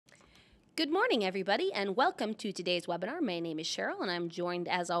Good morning, everybody, and welcome to today's webinar. My name is Cheryl, and I'm joined,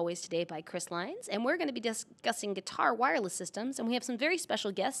 as always, today by Chris Lyons, and we're going to be discussing guitar wireless systems, and we have some very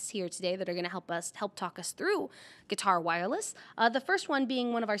special guests here today that are going to help talk us through guitar wireless. The first one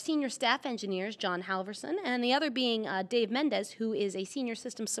being one of our senior staff engineers, Jon Halverson, and the other being Dave Mendez, who is a senior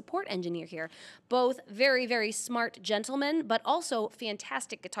systems support engineer here. Both very, very smart gentlemen, but also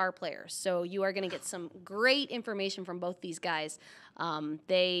fantastic guitar players. So you are going to get some great information from both these guys.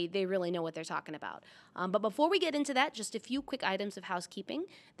 They really know what they're talking about. But before we get into that, just a few quick items of housekeeping.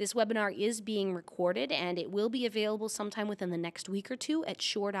 This webinar is being recorded, and it will be available sometime within the next week or two at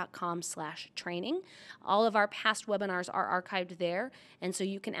shure.com/training. All of our past webinars are archived there, and so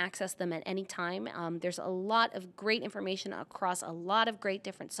you can access them at any time. There's a lot of great information across a lot of great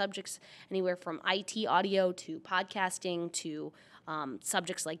different subjects, anywhere from IT audio to podcasting to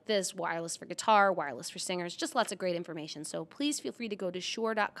subjects like this, wireless for guitar, wireless for singers, just lots of great information. So please feel free to go to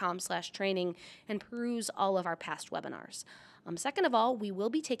shure.com/training and peruse all of our past webinars. Second of all, we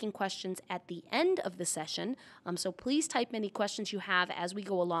will be taking questions at the end of the session, so please type any questions you have as we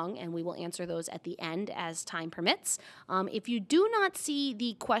go along, and we will answer those at the end as time permits. If you do not see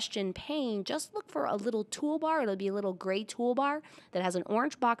the question pane, just look for a little toolbar. It'll be a little gray toolbar that has an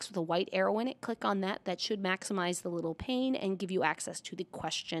orange box with a white arrow in it. Click on that. That should maximize the little pane and give you access to the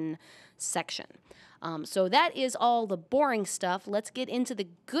question section. So that is all the boring stuff. Let's get into the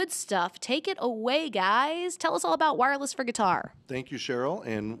good stuff. Take it away, guys. Tell us all about wireless for guitar. Thank you, Cheryl,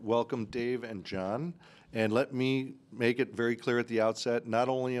 and welcome Dave and John. And let me make it very clear at the outset, not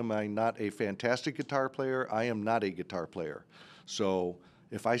only am I not a fantastic guitar player, I am not a guitar player. So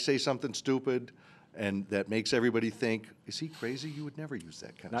if I say something stupid and that makes everybody think, is he crazy? You would never use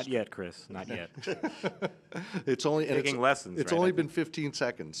that kind of Not stuff. yet, Chris. Not yet. It's only Taking lessons, It's right? only been 15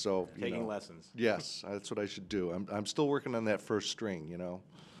 seconds, so Taking lessons. Yes, that's what I should do. I'm still working on that first string, you know.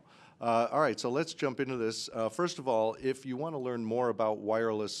 All right, so let's jump into this. First of all, if you want to learn more about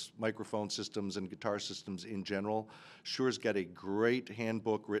wireless microphone systems and guitar systems in general, Shure's got a great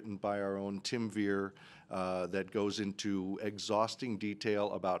handbook written by our own Tim Veer that goes into exhausting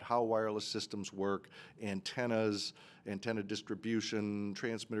detail about how wireless systems work, antennas, antenna distribution,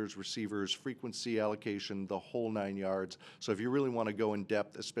 transmitters, receivers, frequency allocation, the whole 9 yards. So if you really want to go in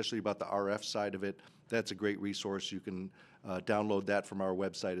depth, especially about the RF side of it, that's a great resource. You can download that from our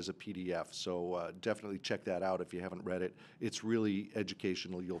website as a PDF. So definitely check that out if you haven't read it. It's really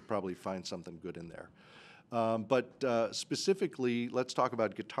educational. You'll probably find something good in there. But specifically, let's talk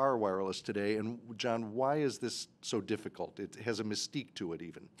about guitar wireless today. And John, why is this so difficult? It has a mystique to it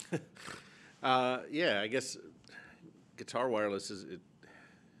even. Yeah, I guess guitar wireless it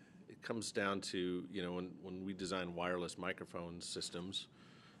comes down to, when we design wireless microphone systems,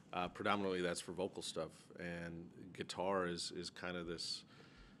 predominantly that's for vocal stuff, and guitar is kind of this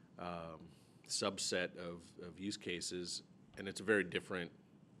subset of use cases, and it's a very different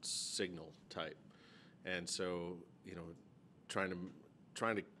signal type. And so, trying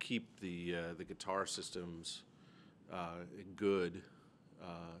to keep the guitar systems good,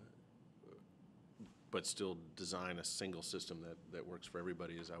 but still design a single system that works for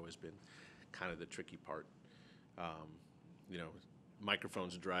everybody has always been kind of the tricky part.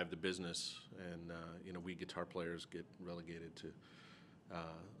 Microphones drive the business, and we guitar players get relegated to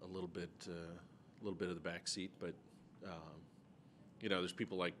a little bit of the back seat. But there's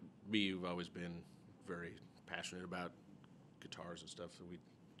people like me who've always been very passionate about guitars and stuff, so we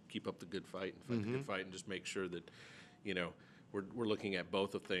keep up the good fight and fight the good fight, and just make sure that we're looking at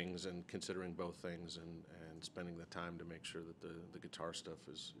both of things and considering both things, and spending the time to make sure that the guitar stuff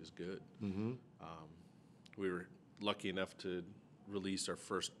is good. We were lucky enough to release our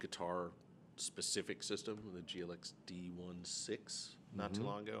first guitar specific system, the GLX D16, not too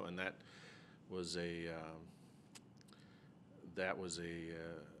long ago, and that was a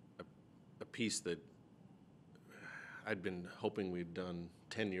piece that I'd been hoping we'd done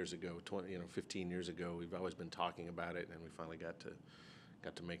 10 years ago, 15 years ago. We've always been talking about it, and we finally got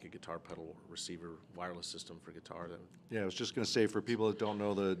to make a guitar pedal receiver wireless system for guitar. Yeah, I was just going to say, for people that don't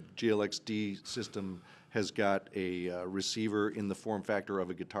know, the GLX-D system has got a receiver in the form factor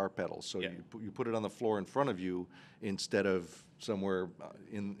of a guitar pedal. So you put it on the floor in front of you instead of somewhere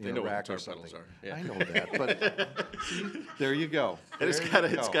in a rack or something. Pedals are. Yeah. I know that, but there you go. And it's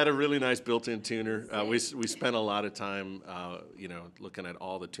got a really nice built-in tuner. We spent a lot of time, looking at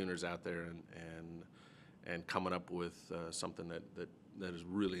all the tuners out there and coming up with something that is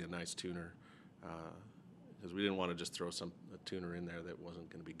really a nice tuner, because we didn't want to just throw a tuner in there that wasn't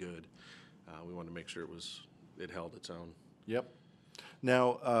going to be good. We wanted to make sure it held its own. Yep.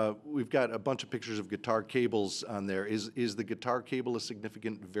 Now, we've got a bunch of pictures of guitar cables on there. Is the guitar cable a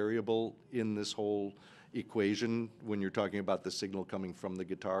significant variable in this whole equation when you're talking about the signal coming from the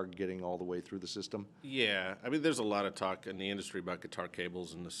guitar getting all the way through the system? Yeah, I mean, there's a lot of talk in the industry about guitar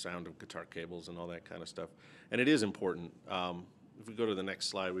cables and the sound of guitar cables and all that kind of stuff, and it is important. If we go to the next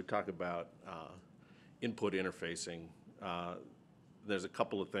slide, we talk about input interfacing. There's a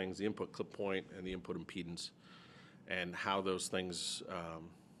couple of things: the input clip point and the input impedance, and how those things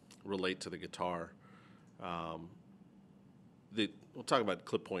relate to the guitar. We'll talk about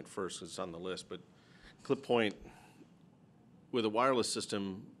clip point first, 'cause it's on the list, but clip point with a wireless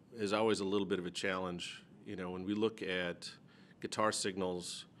system is always a little bit of a challenge. You know, when we look at guitar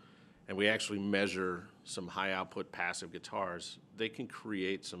signals and we actually measure some high output passive guitars, they can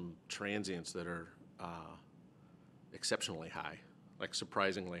create some transients that are exceptionally high, like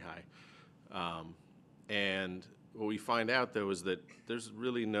surprisingly high. And what we find out, though, is that there's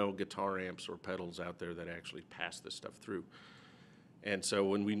really no guitar amps or pedals out there that actually pass this stuff through. And so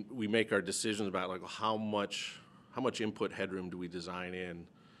when we make our decisions about like how much input headroom do we design in,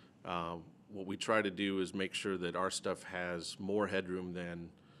 what we try to do is make sure that our stuff has more headroom than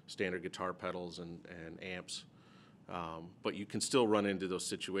standard guitar pedals and amps. But you can still run into those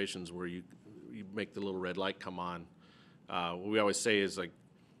situations where you make the little red light come on. What we always say is like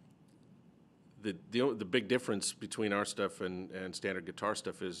the big difference between our stuff and standard guitar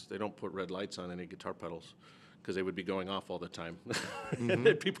stuff is they don't put red lights on any guitar pedals, because they would be going off all the time. Mm-hmm.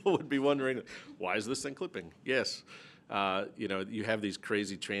 And people would be wondering, why is this thing clipping? Yes. You know, you have these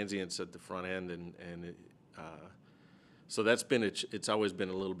crazy transients at the front end, so that's been it's always been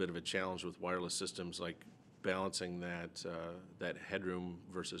a little bit of a challenge with wireless systems, like balancing that headroom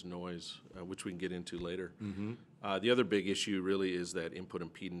versus noise, which we can get into later. Mm-hmm. The other big issue really is that input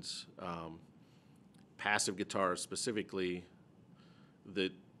impedance. Passive guitars specifically,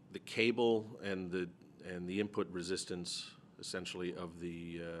 the cable and the input resistance, essentially, of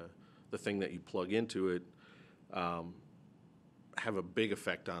the thing that you plug into it, have a big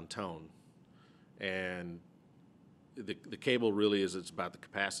effect on tone. And the cable really it's about the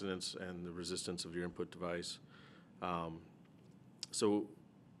capacitance and the resistance of your input device. So,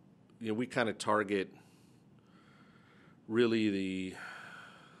 you know, we kind of target really the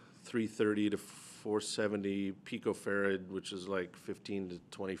 330 to 470 picofarad, which is like 15 to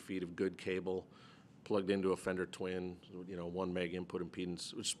 20 feet of good cable, plugged into a Fender Twin, you know, 1 meg input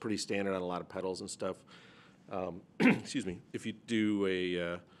impedance, which is pretty standard on a lot of pedals and stuff. Excuse me. If you do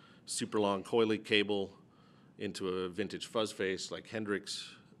a super long coily cable into a vintage fuzz face like Hendrix,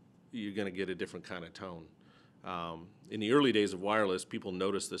 you're going to get a different kind of tone. In the early days of wireless, people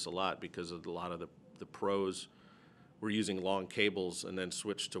noticed this a lot because of a lot of the pros were using long cables and then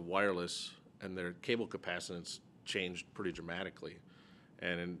switched to wireless, and their cable capacitance changed pretty dramatically.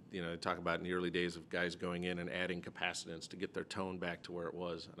 And you know, they talk about in the early days of guys going in and adding capacitance to get their tone back to where it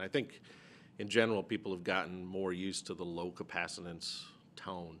was. And I think, in general, people have gotten more used to the low capacitance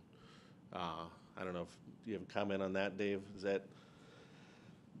tone. I don't know if you have a comment on that, Dave. Is that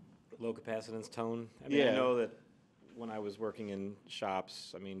low capacitance tone? I mean, I know that when I was working in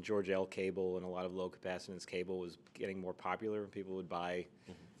shops, I mean, George L cable and a lot of low capacitance cable was getting more popular. People would buy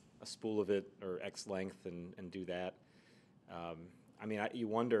a spool of it or X length and do that. I mean, you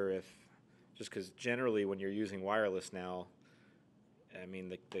wonder if, just because generally when you're using wireless now, I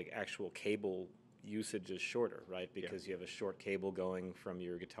mean, the actual cable usage is shorter, right? Because you have a short cable going from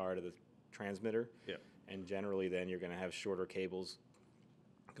your guitar to the transmitter. Yeah. And generally then you're going to have shorter cables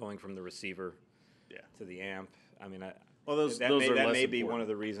going from the receiver to the amp. I mean, that may be one of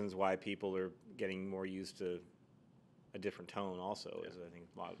the reasons why people are getting more used to a different tone also, is I think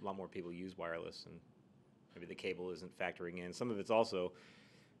a lot more people use wireless, and maybe the cable isn't factoring in. Some of it's also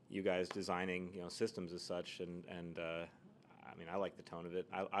you guys designing, you know, systems as such, and I mean, I like the tone of it.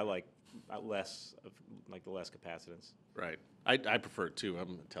 I like less of, like, the less capacitance. Right. I prefer it too.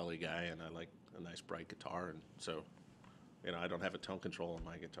 I'm a telly guy, and I like a nice bright guitar, and so, you know, I don't have a tone control on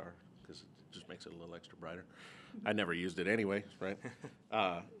my guitar because it just makes it a little extra brighter. I never used it anyway, right?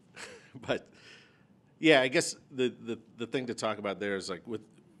 But yeah, I guess the thing to talk about there is, like,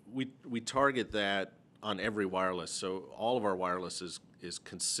 we target that on every wireless. So all of our wireless is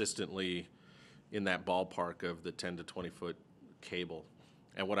consistently in that ballpark of the 10 to 20 foot cable.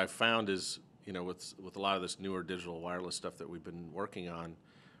 And what I've found is, you know, with a lot of this newer digital wireless stuff that we've been working on,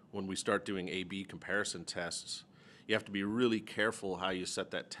 when we start doing A/B comparison tests, you have to be really careful how you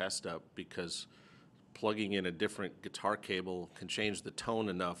set that test up, because plugging in a different guitar cable can change the tone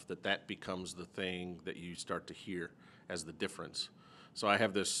enough that becomes the thing that you start to hear as the difference. So I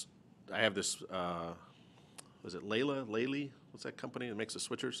have this was it Layla? What's that company that makes the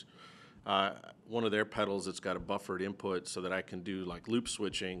switchers? One of their pedals, it's got a buffered input so that I can do like loop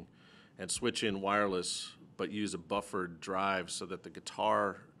switching and switch in wireless, but use a buffered drive so that the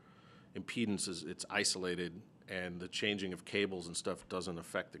guitar impedance it's isolated and the changing of cables and stuff doesn't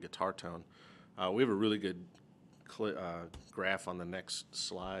affect the guitar tone. We have a really good graph on the next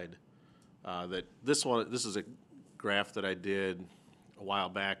slide. This is a graph that I did a while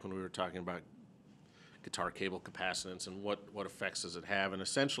back when we were talking about guitar cable capacitance and what effects does it have. And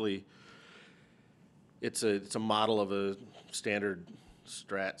essentially, it's a model of a standard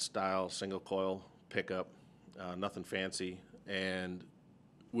Strat style single coil pickup, nothing fancy, and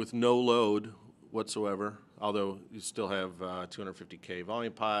with no load whatsoever. Although you still have 250K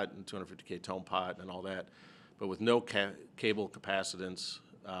volume pot and 250K tone pot and all that, but with no cable capacitance,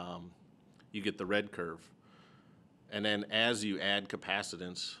 you get the red curve. And then as you add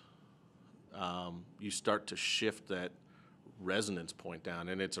capacitance, you start to shift that resonance point down.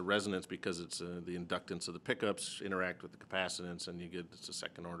 And it's a resonance because it's the inductance of the pickups interact with the capacitance, and it's a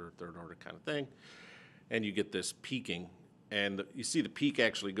second order, third order kind of thing. And you get this peaking. And you see the peak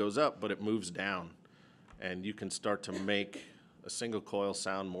actually goes up, but it moves down. And you can start to make a single coil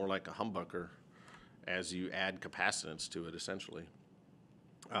sound more like a humbucker as you add capacitance to it, essentially.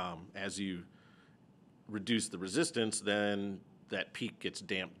 As you reduce the resistance, then that peak gets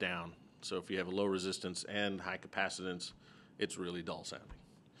damped down. So if you have a low resistance and high capacitance, it's really dull sounding.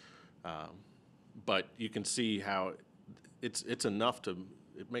 But you can see how it's enough to,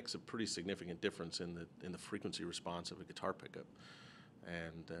 it makes a pretty significant difference in the frequency response of a guitar pickup.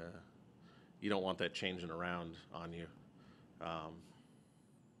 And you don't want that changing around on you.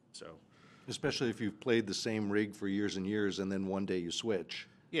 So, Especially if you've played the same rig for years and years, and then one day you switch.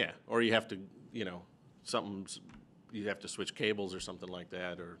 yeah, or you have to, you have to switch cables or something like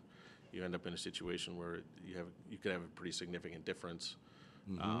that, or you end up in a situation where you could have a pretty significant difference.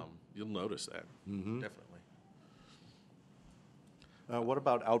 You'll notice that, definitely. What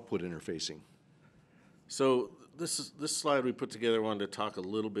about output interfacing? So this slide we put together, wanted to talk a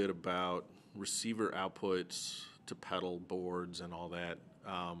little bit about receiver outputs to pedal boards and all that.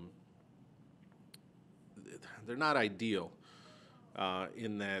 They're not ideal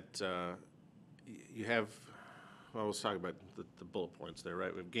in that you have, well, let's talk about the bullet points there,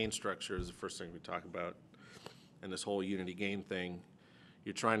 right? We have gain structure is the first thing we talk about, and this whole unity gain thing.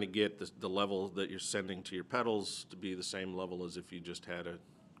 You're trying to get the level that you're sending to your pedals to be the same level as if you just had a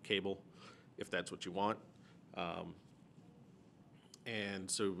cable, if that's what you want. And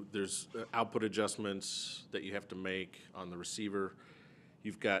so there's output adjustments that you have to make on the receiver.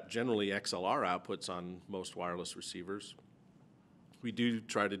 You've got generally XLR outputs on most wireless receivers. We do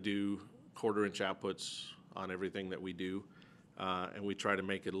try to do quarter-inch outputs on everything that we do, and we try to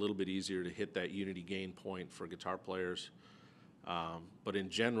make it a little bit easier to hit that unity gain point for guitar players. But in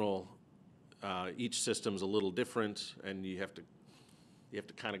general, each system's a little different, and you have to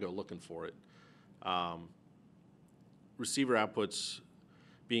kind of go looking for it. Receiver outputs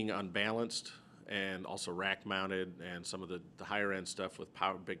being unbalanced and also rack mounted, and some of the higher end stuff with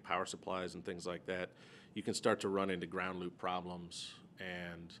big power supplies and things like that, you can start to run into ground loop problems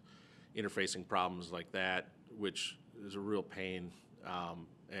and interfacing problems like that, which is a real pain.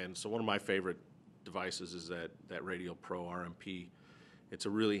 And so one of my favorite devices is that Radial Pro RMP. It's a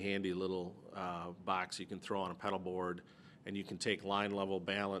really handy little box you can throw on a pedal board, and you can take line level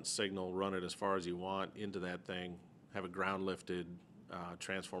balance signal, run it as far as you want into that thing, have a ground lifted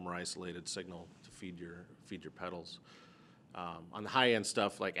transformer isolated signal to feed your pedals. On the high end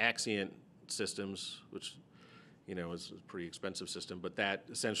stuff like Axient systems, which is a pretty expensive system, but that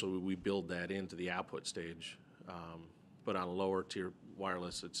essentially we build that into the output stage. But on a lower tier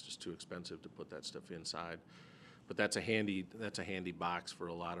wireless, it's just too expensive to put that stuff inside. But that's a handy box for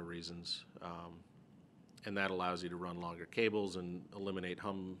a lot of reasons, and that allows you to run longer cables and eliminate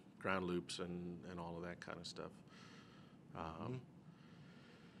hum ground loops and all of that kind of stuff.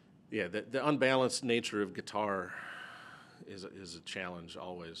 Yeah, the unbalanced nature of guitar is a challenge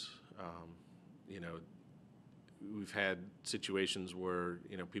always. We've had situations where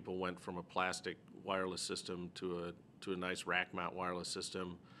people went from a plastic wireless system to a nice rack mount wireless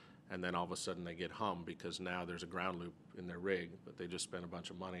system, and then all of a sudden they get hum because now there's a ground loop in their rig, but they just spent a bunch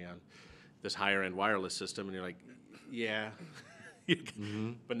of money on this higher end wireless system, and you're like, yeah.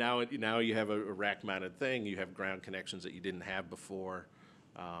 But now you have a rack mounted thing. You have ground connections that you didn't have before.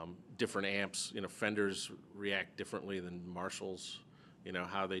 Different amps, Fenders react differently than Marshalls.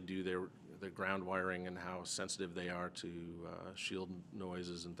 How they do their ground wiring and how sensitive they are to shield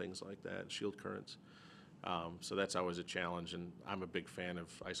noises and things like that, shield currents. So that's always a challenge, and I'm a big fan of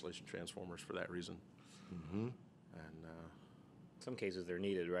isolation transformers for that reason. And In some cases they're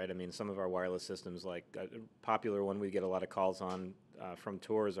needed, right? I mean, some of our wireless systems, like a popular one we get a lot of calls on from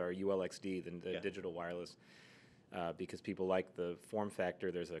tours are ULXD, the digital wireless, because people like the form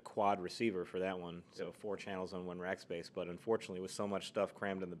factor. There's a quad receiver for that one, so 4 channels on 1 rack space. But unfortunately, with so much stuff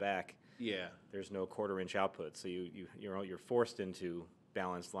crammed in the back, there's no 1/4-inch output, so you're forced into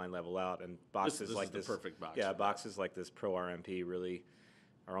balanced line level out, and boxes this like is the this, perfect box yeah, for that. boxes like this Pro RMP really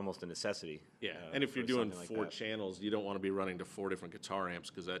are almost a necessity. And if you're for doing something like 4 that. channels, you don't want to be running to 4 different guitar amps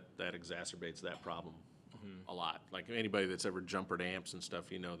because that exacerbates that problem a lot. Like anybody that's ever jumpered amps and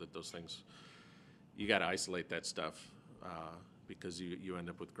stuff, you know that those things, you got to isolate that stuff because you end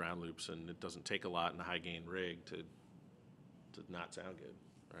up with ground loops, and it doesn't take a lot in a high gain rig to not sound good,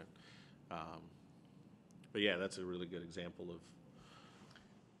 right? But yeah, that's a really good example of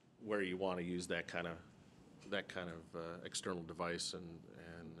where you want to use that kind of external device and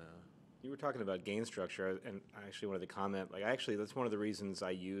You were talking about gain structure, and I actually wanted to comment. Like, actually, that's one of the reasons I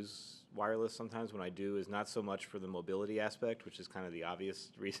use wireless sometimes when I do, is not so much for the mobility aspect, which is kind of the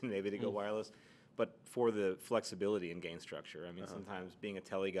obvious reason maybe to go wireless, but for the flexibility in gain structure. I mean, sometimes being a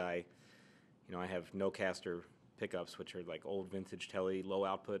Tele guy, you know, I have no caster pickups, which are like old vintage Tele, low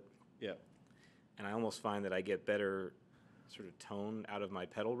output, and I almost find that I get better sort of tone out of my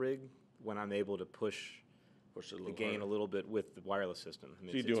pedal rig when I'm able to push the gain a little bit with the wireless system. I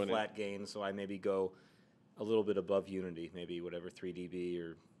mean, it's flat gain, so I maybe go a little bit above unity, maybe whatever 3 dB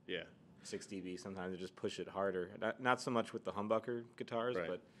or 6 dB. Sometimes I just push it harder. Not so much with the humbucker guitars,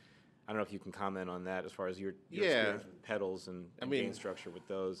 but I don't know if you can comment on that as far as your experience with pedals and gain structure with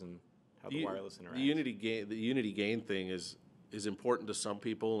those and how the wireless interacts. The unity gain thing is important to some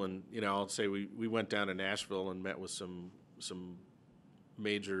people, and you know, I'll say we went down to Nashville and met with some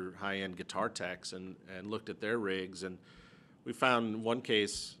major high-end guitar techs and looked at their rigs, and we found in one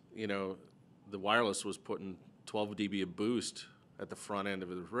case, you know, the wireless was putting 12 dB of boost at the front end of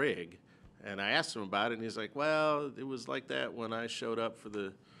the rig, and I asked him about it, and he's like, well, it was like that when I showed up for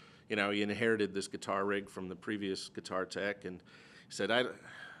the, you know, he inherited this guitar rig from the previous guitar tech, and he said, I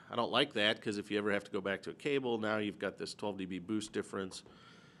don't like that, because if you ever have to go back to a cable, now you've got this 12 dB boost difference.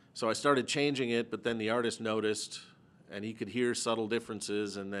 So I started changing it, but then the artist noticed, and he could hear subtle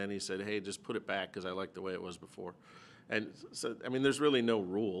differences, and then he said, hey, just put it back because I like the way it was before. And so, I mean, there's really no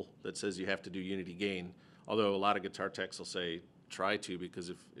rule that says you have to do unity gain, although a lot of guitar techs will say try to, because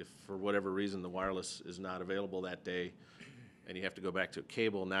if for whatever reason the wireless is not available that day and you have to go back to a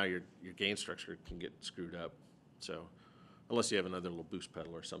cable, now your gain structure can get screwed up. So unless you have another little boost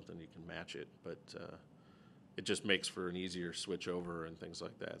pedal or something, you can match it, but it just makes for an easier switch over and things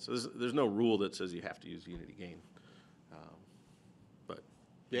like that. So there's no rule that says you have to use unity gain. But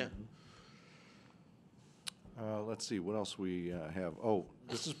yeah. Let's see, what else we have. Oh,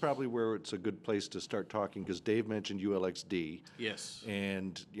 this is probably where it's a good place to start talking, because Dave mentioned ULXD. Yes.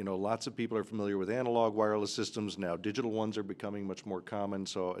 And, you know, lots of people are familiar with analog wireless systems. Now, digital ones are becoming much more common,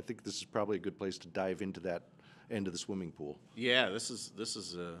 so I think this is probably a good place to dive into that end of the swimming pool. Yeah, this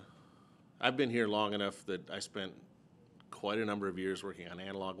is I've been here long enough that I spent quite a number of years working on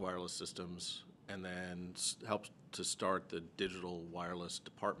analog wireless systems, and then helped to start the digital wireless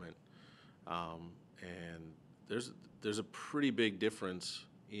department. And there's a pretty big difference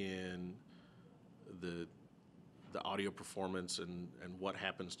in the audio performance and what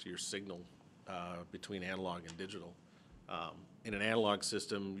happens to your signal between analog and digital. In an analog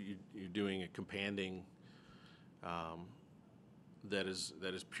system, you're doing a companding that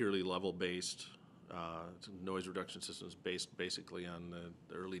is purely level based. Noise reduction systems based basically on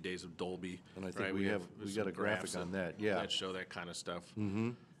the early days of Dolby. And I think we got a graphic on that. Yeah, that show that kind of stuff.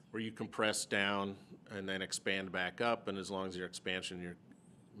 Mm-hmm. Where you compress down and then expand back up, and as long as your expansion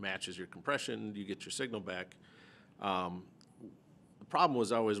matches your compression, you get your signal back. The problem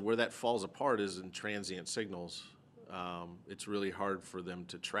was always where that falls apart is in transient signals. It's really hard for them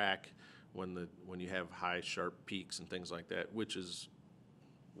to track when you have high sharp peaks and things like that, which is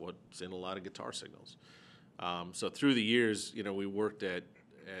what's in a lot of guitar signals. So through the years, you know, we worked at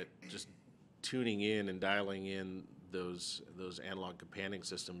just tuning in and dialing in those analog companding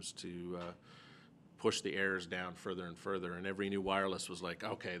systems to push the errors down further and further. And every new wireless was like,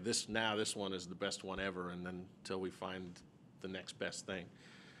 okay, this one is the best one ever, and then until we find the next best thing.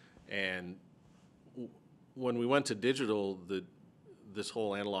 And when we went to digital, this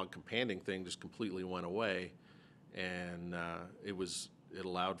whole analog companding thing just completely went away, and it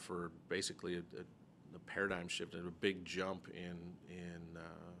allowed for basically a paradigm shift and a big jump in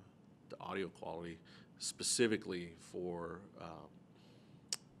the audio quality, specifically for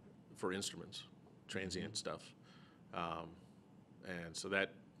instruments, transient stuff, and so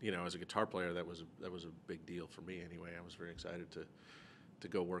that as a guitar player, that was a big deal for me anyway. I was very excited to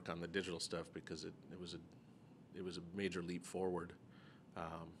go work on the digital stuff because it was a major leap forward,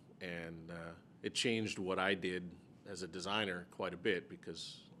 and it changed what I did as a designer quite a bit,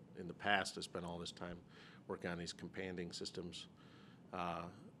 because in the past I spent all this time working on these companding systems,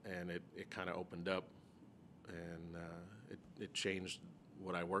 and it kind of opened up, and it changed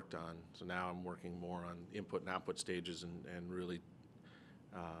what I worked on. So now I'm working more on input and output stages and really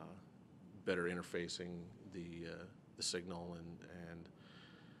better interfacing the signal and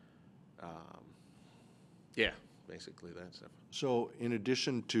yeah, basically that stuff. So in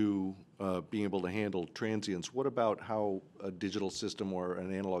addition to being able to handle transients, what about how a digital system or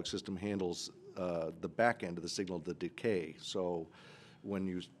an analog system handles the back end of the signal, the decay? So when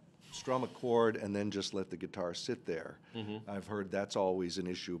you strum a chord and then just let the guitar sit there, I've heard that's always an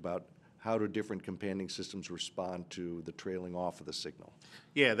issue about how do different companding systems respond to the trailing off of the signal.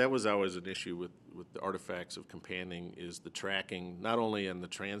 Yeah, that was always an issue with the artifacts of companding, is the tracking, not only on the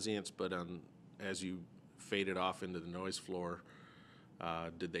transients, but on as you fade it off into the noise floor.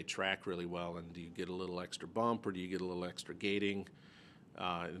 Did they track really well, and do you get a little extra bump, or do you get a little extra gating,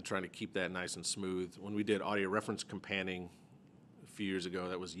 and trying to keep that nice and smooth. When we did audio reference companding a few years ago,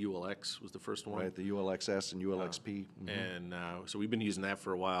 that was ULX was the first one. Right, the ULXS and ULXP. And so we've been using that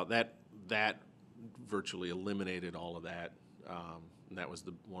for a while. That virtually eliminated all of that, and that was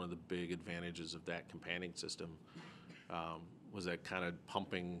one of the big advantages of that companding system, was that kind of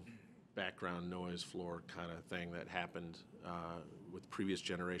pumping background noise floor kind of thing that happened with previous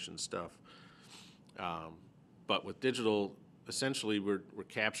generation stuff. But with digital, essentially we're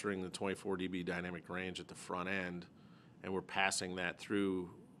capturing the 24 dB dynamic range at the front end, and we're passing that through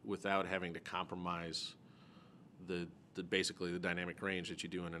without having to compromise basically the dynamic range that you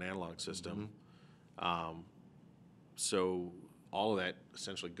do in an analog system. So all of that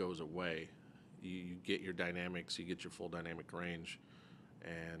essentially goes away. You get your dynamics, you get your full dynamic range,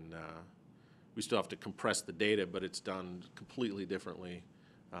 and we still have to compress the data, but it's done completely differently.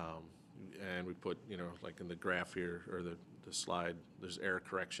 And we put, like in the graph here, or the slide, there's error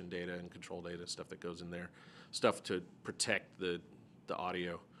correction data and control data, stuff that goes in there, stuff to protect the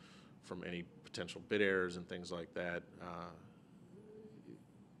audio from any potential bit errors and things like that.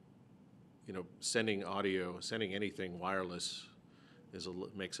 Sending anything wireless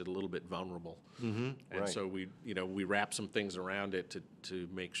makes it a little bit vulnerable. And right. so we wrap some things around it to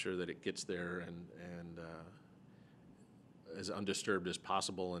make sure that it gets there and as undisturbed as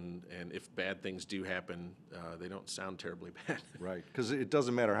possible. And if bad things do happen, they don't sound terribly bad. Right, because it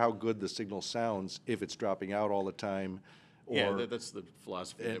doesn't matter how good the signal sounds if it's dropping out all the time. That's the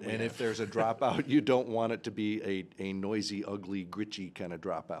philosophy. And if there's a dropout, you don't want it to be a noisy, ugly, gritchy kind of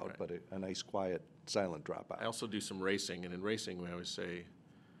dropout, Right. but a nice, quiet, silent dropout. I also do some racing, and in racing we always say,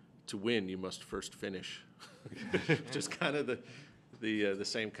 to win you must first finish. Just kind of the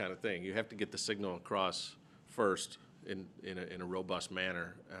same kind of thing. You have to get the signal across first in a robust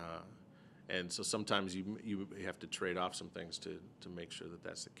manner, and so sometimes you have to trade off some things to make sure that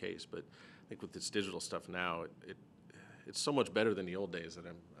that's the case. But I think with this digital stuff now, it's so much better than the old days that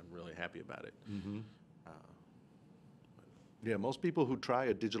I'm really happy about it. Yeah, most people who try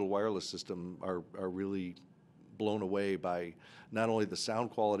a digital wireless system are really blown away by not only the sound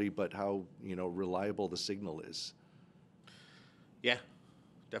quality, but how reliable the signal is. Yeah,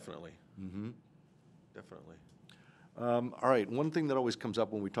 definitely. Definitely. All right, one thing that always comes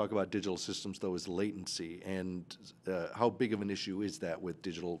up when we talk about digital systems, though, is latency. And how big of an issue is that with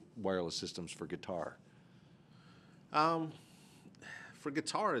digital wireless systems for guitar? For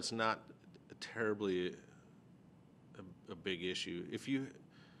guitar, it's not terribly a big issue.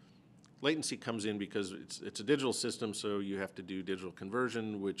 Latency comes in because it's a digital system, so you have to do digital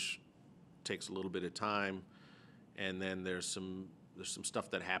conversion, which takes a little bit of time, and then there's some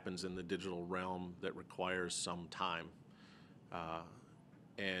stuff that happens in the digital realm that requires some time,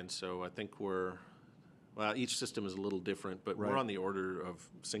 and so I think each system is a little different, but Right. we're on the order of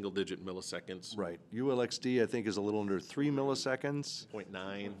single-digit milliseconds. Right. ULXD, I think, is a little under 3 milliseconds.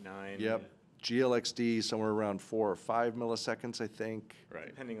 0.9. 9. Yep. GLXD, somewhere around 4 or 5 milliseconds, I think. Right.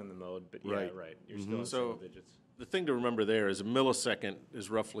 Depending on the mode, but Right. yeah, right. You're still in So single digits. the thing to remember there is a millisecond is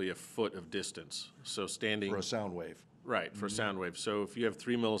roughly a foot of distance. So standing For a sound wave. right for sound waves. So if you have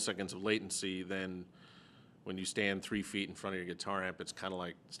 3 milliseconds of latency, then when you stand 3 feet in front of your guitar amp, it's kind of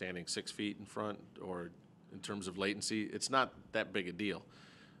like standing 6 feet in front. Or in terms of latency, it's not that big a deal.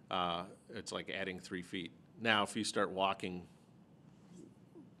 It's like adding 3 feet. Now, if you start walking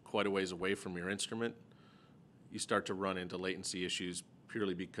quite a ways away from your instrument, you start to run into latency issues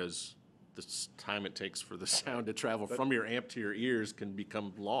purely because time it takes for the sound to travel from your amp to your ears can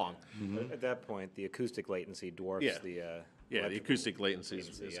become long. At that point, the acoustic latency dwarfs Yeah. the The acoustic latency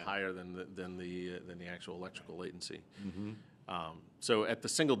is yeah. higher than the actual electrical latency. So at the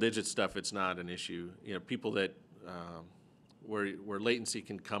single digit stuff, it's not an issue. You know, people that where latency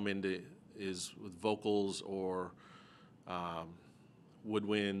can come into is with vocals or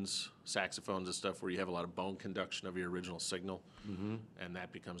woodwinds, saxophones and stuff, where you have a lot of bone conduction of your original signal, and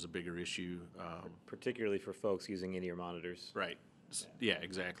that becomes a bigger issue. particularly for folks using in-ear monitors. Right. Yeah,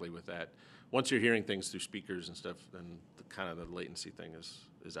 exactly. With that, once you're hearing things through speakers and stuff, then the latency thing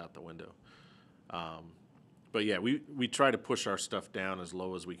is out the window. But yeah, we try to push our stuff down as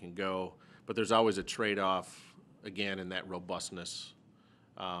low as we can go, but there's always a trade-off, again, in that robustness.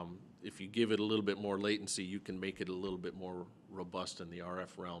 If you give it a little bit more latency, you can make it a little bit more robust in the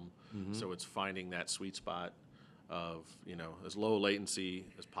RF realm. So it's finding that sweet spot of, you know, as low latency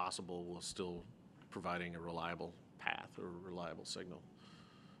as possible while still providing a reliable path or a reliable signal.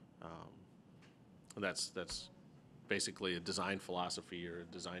 And that's basically a design philosophy or a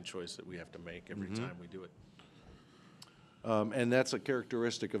design choice that we have to make every time we do it. And that's a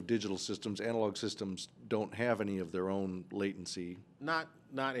characteristic of digital systems. Analog systems don't have any of their own latency. Not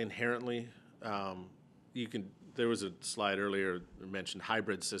inherently. There was a slide earlier that mentioned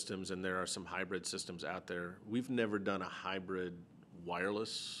hybrid systems, and there are some hybrid systems out there. We've never done a hybrid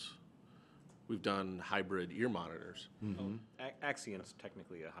wireless. We've done hybrid ear monitors. Axient's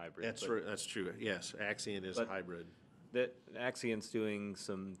technically a hybrid. That's true. Yes, Axient is hybrid. That Axient's doing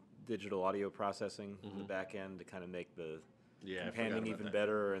some digital audio processing in the back end to kind of make the companion even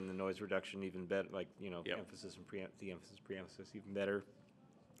better and the noise reduction even better, like, you know, emphasis and preemphasis even better.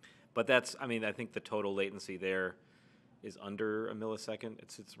 But that's, I mean, I think the total latency there is under a millisecond.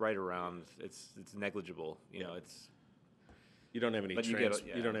 It's right around. It's negligible. You know, it's. You don't have any But you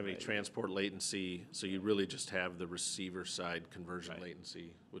don't have any transport latency, so you really just have the receiver side conversion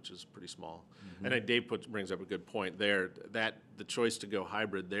latency, which is pretty small. And Dave brings up a good point there. That the choice to go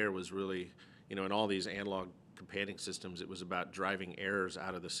hybrid there was really, you know, in all these analog companion systems, it was about driving errors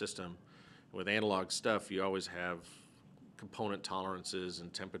out of the system. With analog stuff, you always have component tolerances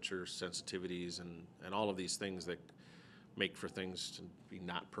and temperature sensitivities and all of these things that make for things to be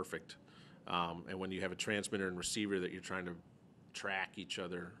not perfect. And when you have a transmitter and receiver that you're trying to track each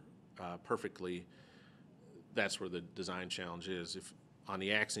other perfectly, that's where the design challenge is. If on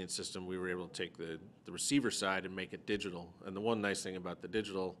the Axient system, we were able to take the receiver side and make it digital. And the one nice thing about the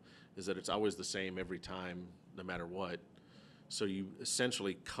digital is that it's always the same every time, no matter what. So you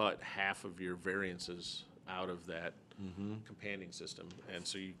essentially cut half of your variances out of that companion system. And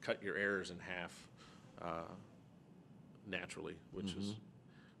so you cut your errors in half naturally,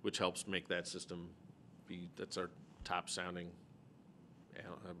 which helps make that system that's our top sounding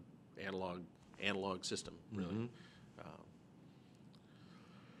analog system, really.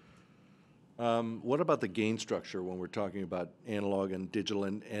 What about the gain structure when we're talking about analog and digital?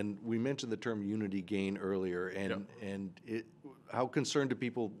 And we mentioned the term unity gain earlier. And how concerned do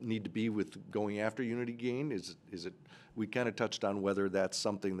people need to be with going after unity gain? Is it? We kind of touched on whether that's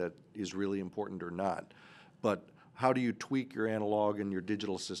something that is really important or not. But how do you tweak your analog and your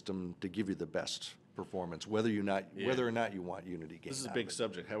digital system to give you the best performance, whether or not you want unity gain? This is a big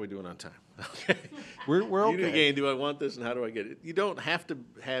subject. How are we doing on time? Okay. We're okay. Unity gain, do I want this and how do I get it? You don't have to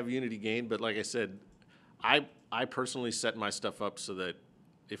have unity gain, but like I said, I personally set my stuff up so that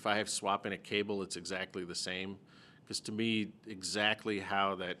if I have swap in a cable, it's exactly the same. Because to me, exactly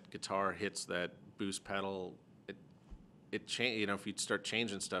how that guitar hits that boost pedal, you know, if you start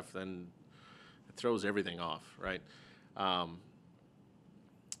changing stuff, then it throws everything off, right?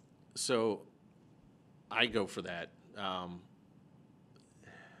 So I go for that.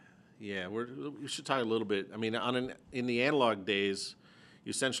 We should talk a little bit. I mean, in the analog days, you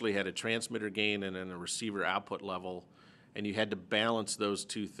essentially had a transmitter gain and then a receiver output level, and you had to balance those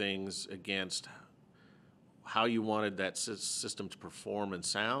two things against how you wanted that system to perform and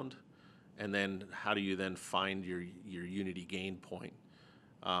sound, and then how do you then find your unity gain point.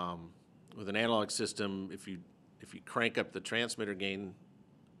 With an analog system, if you crank up the transmitter gain,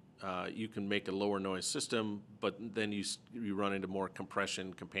 you can make a lower noise system, but then you run into more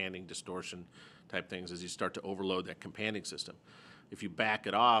compression, companion, distortion type things as you start to overload that companion system. If you back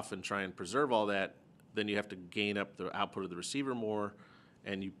it off and try and preserve all that, then you have to gain up the output of the receiver more,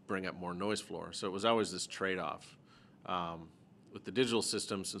 and you bring up more noise floor. So it was always this trade-off. With the digital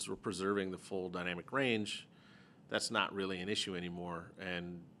system, since we're preserving the full dynamic range, that's not really an issue anymore.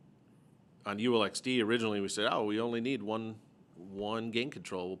 And on ULXD, originally we said, we only need one gain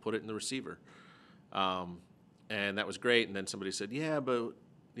control. We'll put it in the receiver. And that was great. And then somebody said, yeah, but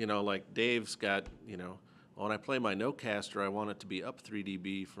like Dave's got, when I play my Nocaster, I want it to be up 3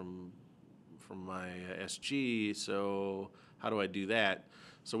 dB from my SG. So how do I do that?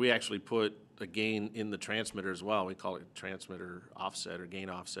 So we actually put a gain in the transmitter as well. We call it transmitter offset or gain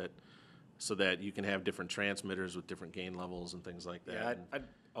offset, so that you can have different transmitters with different gain levels and things like that. Yeah,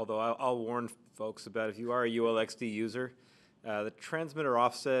 although I'll warn folks about, if you are a ULXD user, the transmitter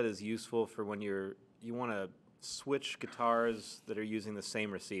offset is useful for when you want to switch guitars that are using the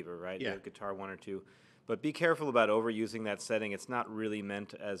same receiver, right? Yeah. Guitar 1 or 2. But be careful about overusing that setting. It's not really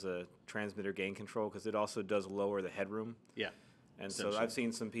meant as a transmitter gain control, because it also does lower the headroom. Yeah. And so I've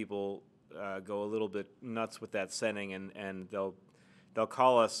seen some people go a little bit nuts with that setting, and they'll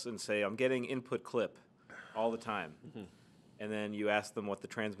call us and say, I'm getting input clip all the time. Mm-hmm. And then you ask them what the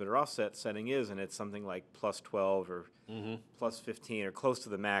transmitter offset setting is, and it's something like plus 12 or plus 15 or close to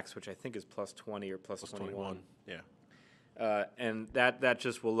the max, which I think is plus 20 or plus 21. Yeah. And that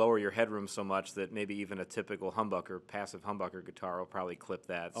just will lower your headroom so much that maybe even a typical humbucker, passive humbucker guitar will probably clip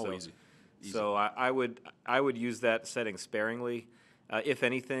that. Oh, so, easy. So I would use that setting sparingly. If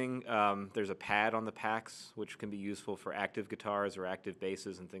anything, there's a pad on the packs, which can be useful for active guitars or active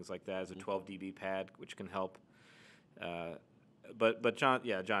basses and things like that. It's a 12 dB pad, which can help. But John,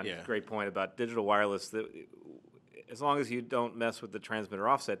 great point about digital wireless. As long as you don't mess with the transmitter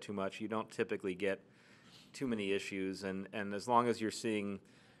offset too much, you don't typically get too many issues. And as long as you're seeing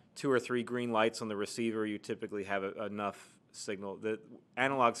 2 or 3 green lights on the receiver, you typically have enough signal. The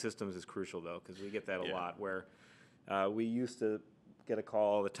analog systems is crucial, though, because we get that a lot, where we used to get a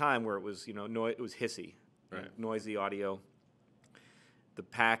call all the time where it was, it was hissy, right, noisy audio. The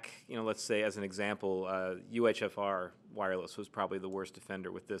pack, let's say as an example, UHFR wireless was probably the worst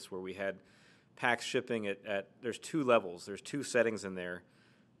offender with this, where we had packs shipping at there's 2 levels, there's 2 settings in there,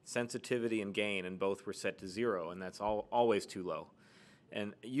 sensitivity and gain, and both were set to 0, and that's always too low.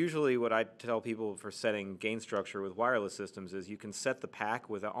 And usually what I tell people for setting gain structure with wireless systems is you can set the pack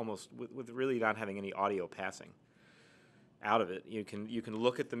with really not having any audio passing out of it. You can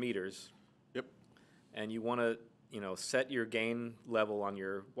look at the meters. Yep. And you want to set your gain level on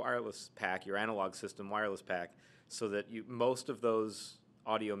your wireless pack, your analog system wireless pack, so that most of those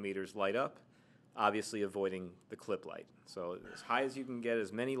audio meters light up, obviously avoiding the clip light. So as high as you can get,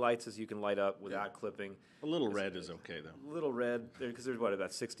 as many lights as you can light up without clipping. A little red is okay, though. A little red, because there's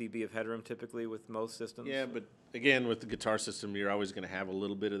about 6 dB of headroom typically with most systems. Yeah, but again, with the guitar system, you're always going to have a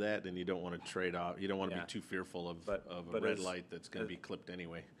little bit of that, and you don't want to trade off. You don't want to be too fearful of a red light that's going to be clipped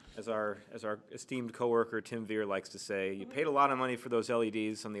anyway. As our esteemed coworker Tim Veer likes to say, you paid a lot of money for those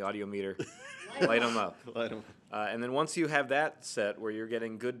LEDs on the audio meter. Light them up. Light them. And then once you have that set where you're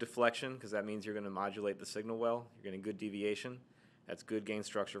getting good deflection, because that means you're going to modulate the signal well, you're getting good deviation, that's good gain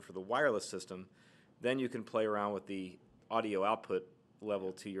structure for the wireless system, then you can play around with the audio output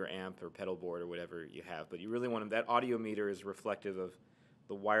level to your amp or pedal board or whatever you have. But you really want that audio meter is reflective of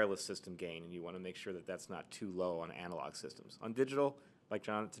the wireless system gain, and you want to make sure that that's not too low on analog systems. On digital, like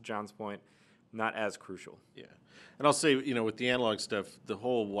to John's point, not as crucial. Yeah. And I'll say, with the analog stuff, the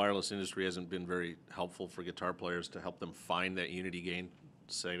whole wireless industry hasn't been very helpful for guitar players to help them find that unity gain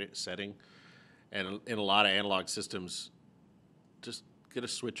setting. And in a lot of analog systems, just get a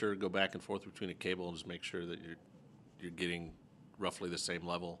switcher, go back and forth between a cable, and just make sure that you're getting roughly the same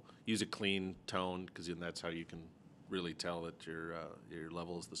level. Use a clean tone, because that's how you can really tell that your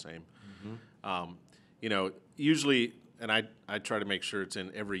level is the same. Mm-hmm. Usually, and I try to make sure it's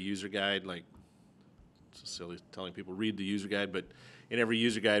in every user guide. Like, it's silly telling people read the user guide, but in every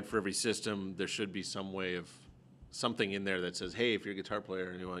user guide for every system, there should be some way of something in there that says, hey, if you're a guitar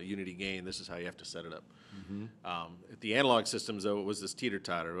player and you want unity gain, this is how you have to set it up. Mm-hmm. At the analog systems, though, it was this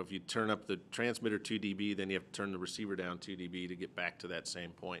teeter-totter. If you turn up the transmitter 2 dB, then you have to turn the receiver down 2 dB to get back to that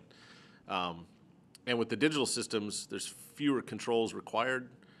same point. And with the digital systems, there's fewer controls required.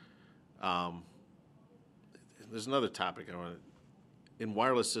 There's another topic I want to. In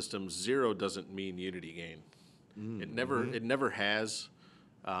wireless systems, 0 doesn't mean unity gain. Mm-hmm. It never has,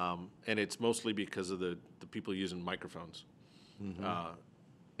 and it's mostly because of the people using microphones. Mm-hmm.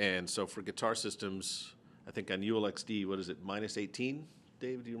 And so for guitar systems, I think on ULXD, what is it, minus 18?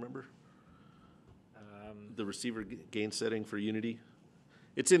 Dave, do you remember? The receiver gain setting for unity?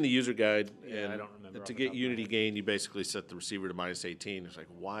 It's in the user guide. Yeah, and I don't remember. To get unity gain, you basically set the receiver to minus 18. It's like,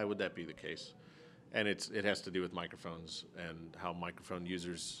 why would that be the case? And it has to do with microphones and how microphone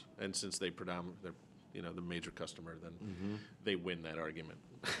users, and since they're the major customer, then they win that argument.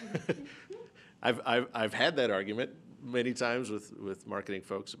 I've had that argument many times with marketing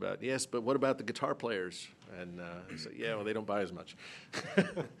folks about, yes, but what about the guitar players? And I say, yeah, well, they don't buy as much. They're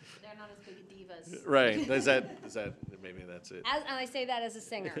not as big divas. Right. Is that maybe that's it. And I say that as a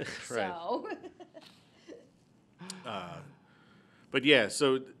singer. Right. So. But yeah,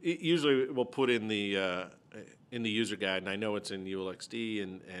 so usually we'll put in the user guide, and I know it's in ULXD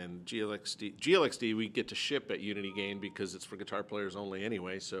and GLXD. GLXD we get to ship at Unity Gain because it's for guitar players only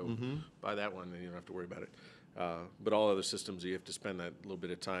anyway. So buy that one, and you don't have to worry about it. But all other systems, you have to spend that little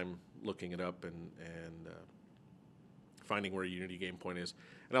bit of time looking it up and finding where Unity Gain point is.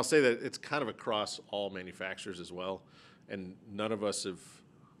 And I'll say that it's kind of across all manufacturers as well, and none of us have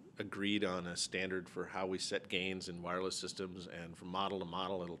agreed on a standard for how we set gains in wireless systems, and from model to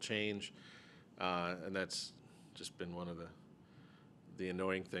model it'll change, and that's just been one of the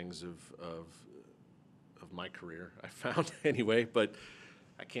annoying things of my career, I found anyway, but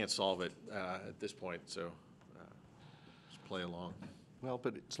I can't solve it at this point, so just play along. Well,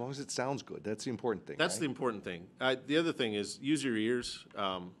 but as long as it sounds good, that's the important thing. That's right? the important thing. The other thing is use your ears.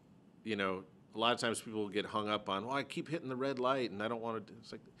 You know, a lot of times people get hung up on, well, I keep hitting the red light and I don't want to.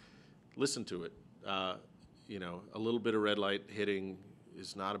 It's like, listen to it. You know, a little bit of red light hitting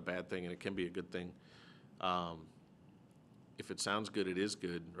is not a bad thing, and it can be a good thing. If it sounds good, it is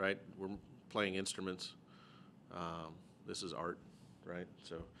good, right? We're playing instruments. This is art, right?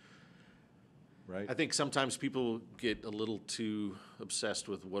 So. Right. I think sometimes people get a little too obsessed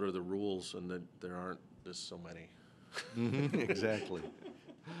with what are the rules, and that there aren't just so many. Exactly.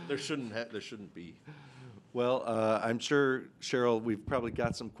 There shouldn't be. Well, I'm sure, Cheryl, we've probably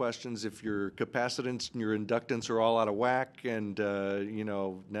got some questions. If your capacitance and your inductance are all out of whack, and you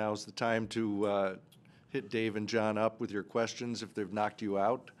know, now's the time to hit Dave and John up with your questions if they've knocked you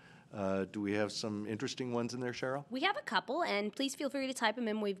out. Do we have some interesting ones in there, Cheryl? We have a couple, and please feel free to type them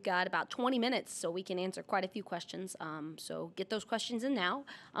in. We've got about 20 minutes, so we can answer quite a few questions. So get those questions in now.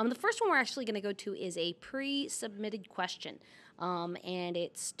 The first one we're actually going to go to is a pre-submitted question, and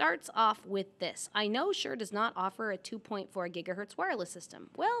it starts off with this. I know Shure does not offer a 2.4 gigahertz wireless system.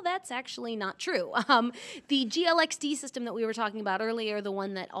 Well, that's actually not true. The GLXD system that we were talking about earlier, the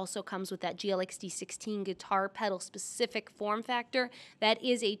one that also comes with that GLXD 16 guitar pedal specific form factor, that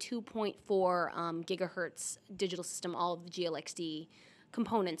is a 2.4 gigahertz digital system. All of the GLXD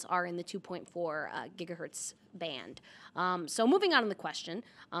components are in the 2.4 gigahertz band. So moving on to the question,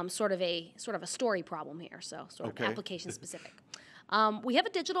 sort of a story problem here, so sort of application specific. We have a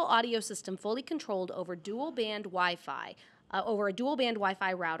digital audio system fully controlled over dual band Wi-Fi, over a dual band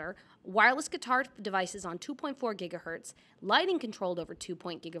Wi-Fi router, wireless guitar devices on 2.4 gigahertz, lighting controlled over 2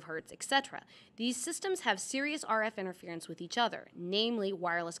 gigahertz, etc. These systems have serious RF interference with each other, namely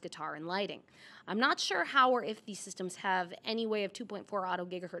wireless guitar and lighting. I'm not sure how or if these systems have any way of 2.4 auto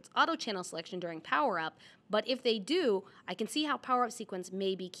gigahertz auto channel selection during power up, but if they do, I can see how power up sequence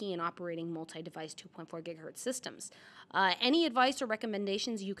may be key in operating multi-device 2.4 gigahertz systems. Any advice or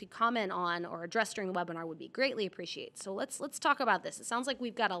recommendations you could comment on or address during the webinar would be greatly appreciated. So let's talk about this. It sounds like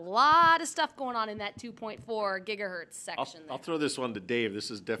we've got a lot of stuff going on in that 2.4 gigahertz section. I'll throw this one to Dave.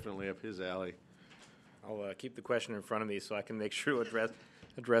 This is definitely up his alley. I'll keep the question in front of me so I can make sure to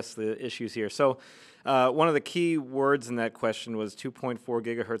address the issues here. So one of the key words in that question was 2.4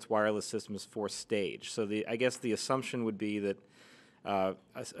 gigahertz wireless systems for stage. So I guess the assumption would be that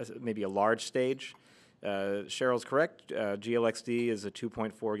maybe a large stage. Cheryl's correct. GLXD is a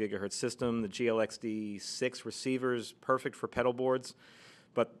 2.4 gigahertz system. The GLXD 6 receiver is perfect for pedal boards,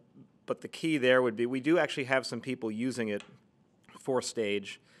 but the key there would be we do actually have some people using it for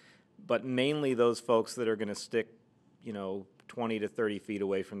stage, but mainly those folks that are going to stick, 20 to 30 feet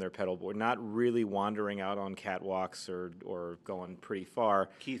away from their pedal board, not really wandering out on catwalks or going pretty far.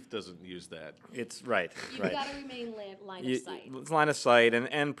 Keith doesn't use that. It's right. You've got to remain line of sight. It's line of sight,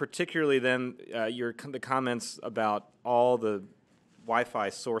 and particularly then the comments about all the Wi-Fi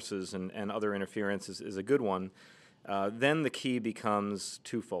sources and other interference is a good one. Then the key becomes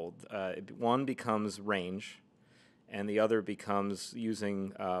twofold. One becomes range, and the other becomes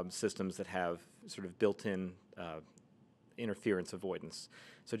using systems that have sort of built-in interference avoidance.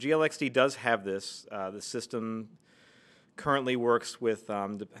 So GLXD does have this. The system currently works with, I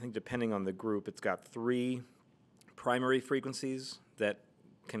think depending on the group, it's got 3 primary frequencies that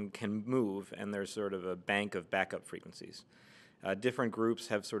can move, and there's sort of a bank of backup frequencies. Different groups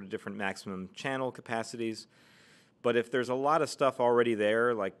have sort of different maximum channel capacities, but if there's a lot of stuff already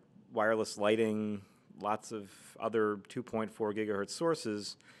there, like wireless lighting, lots of other 2.4 gigahertz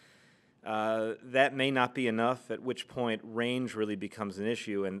sources, that may not be enough, at which point range really becomes an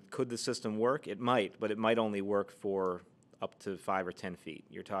issue. And could the system work? It might, but it might only work for up to 5 or 10 feet.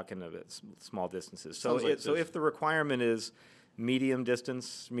 You're talking about small distances. Sounds like So if the requirement is medium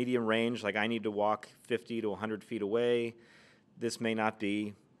distance, medium range, like I need to walk 50 to 100 feet away, this may not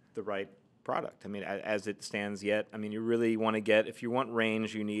be the right product. I mean, as it stands yet, I mean, you really want to get, if you want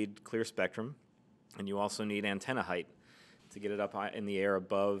range, you need clear spectrum, and you also need antenna height to get it up high in the air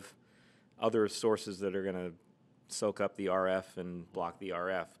above other sources that are going to soak up the RF and block the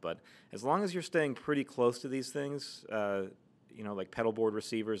RF. But as long as you're staying pretty close to these things, you know, like pedal board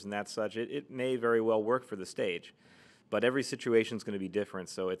receivers and that such, it may very well work for the stage. But every situation is going to be different,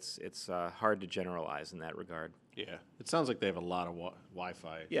 so it's hard to generalize in that regard. Yeah, it sounds like they have a lot of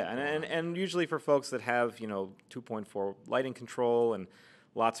Wi-Fi. Yeah, and usually for folks that have, you know, 2.4 lighting control and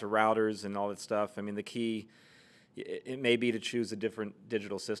lots of routers and all that stuff, I mean, the key, it may be to choose a different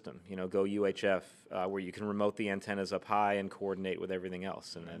digital system. You know, go UHF, where you can remote the antennas up high and coordinate with everything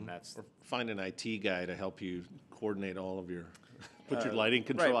else, and then that's... Or find an IT guy to help you coordinate all of your... Put your lighting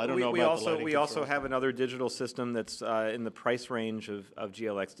control. Right. I don't know we about also, the lighting We control. also have another digital system that's in the price range of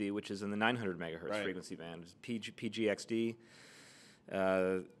GLXD, which is in the 900 megahertz frequency band. PGXD,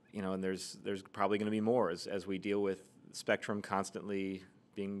 you know, and there's probably going to be more as we deal with spectrum constantly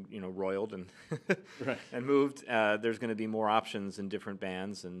being, you know, roiled and and moved. There's going to be more options in different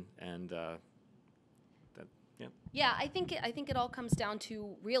bands and Yeah, I think it all comes down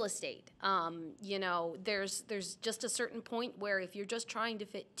to real estate. You know, there's just a certain point where if you're just trying to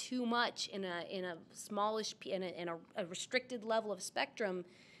fit too much in a smallish in a restricted level of spectrum,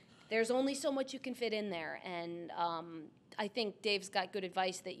 there's only so much you can fit in there. And I think Dave's got good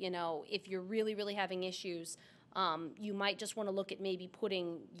advice that, you know, if you're really having issues, you might just want to look at maybe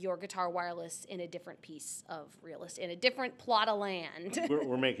putting your guitar wireless in a different piece of real estate, in a different plot of land.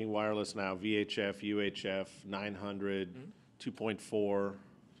 We're making wireless now, VHF, UHF, 900, 2.4.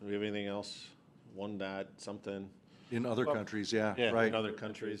 Do we have anything else? 1 dot something? In other countries, yeah, Yeah, right. in other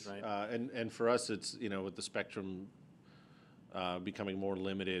countries. Right. And for us, it's, you know, with the spectrum becoming more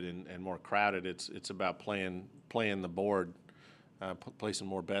limited and more crowded, it's about playing the board. Placing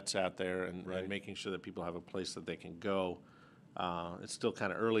more bets out there and making sure that people have a place that they can go. It's still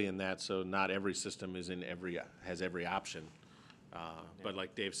kind of early in that, so not every system is has every option. But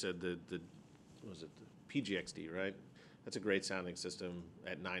like Dave said, the PGXD, right? That's a great sounding system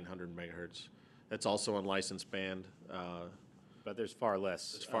at 900 megahertz. That's also on licensed band. but there's far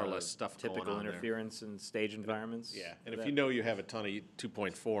less. There's far less stuff going typical on there. interference in stage environments. Yeah, and if you know you have a ton of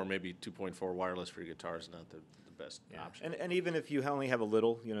 2.4, maybe 2.4 wireless for your guitar is not the best option. And even if you only have a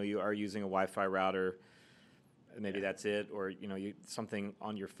little, you know, you are using a Wi-Fi router, maybe that's it, or, you know, something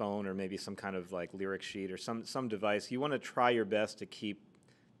on your phone, or maybe some kind of like lyric sheet or some device. You want to try your best to keep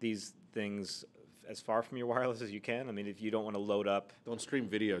these things as far from your wireless as you can. I mean, if you don't want to load up. Don't stream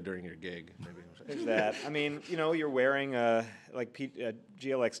video during your gig. Maybe. There's that. I mean, you know, you're wearing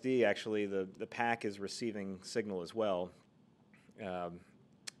GLXD. Actually, the pack is receiving signal as well.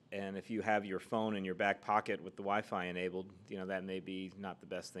 And if you have your phone in your back pocket with the Wi-Fi enabled, you know, that may be not the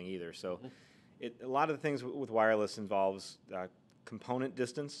best thing either. So a lot of the things with wireless involves component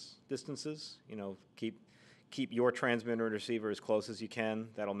distances. You know, keep your transmitter and receiver as close as you can.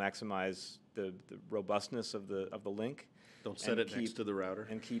 That'll maximize the robustness of the link. Don't set it next to the router.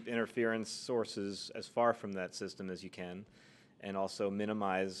 And keep interference sources as far from that system as you can. And also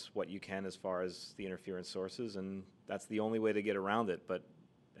minimize what you can as far as the interference sources. And that's the only way to get around it. But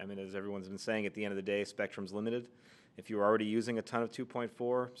I mean, as everyone's been saying, at the end of the day, spectrum's limited. If you're already using a ton of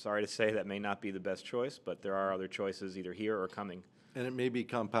 2.4, sorry to say that may not be the best choice, but there are other choices either here or coming. And it may be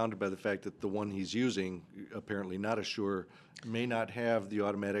compounded by the fact that the one he's using, apparently not a Shure, may not have the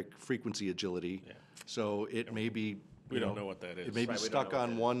automatic frequency agility. Yeah. So it may be, we don't know what that is. It may be stuck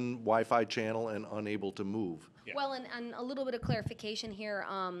on one Wi-Fi channel and unable to move. Yeah. Well, and a little bit of clarification here.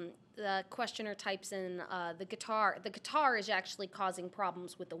 The questioner types in the guitar. The guitar is actually causing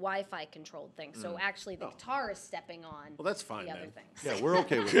problems with the Wi-Fi controlled thing. So actually, the guitar is stepping on. Well, that's fine, the other man. things. Yeah, we're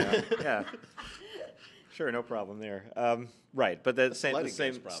okay with that. Yeah. Sure, no problem there. Right, but the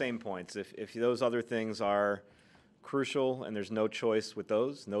same points. If those other things are crucial and there's no choice with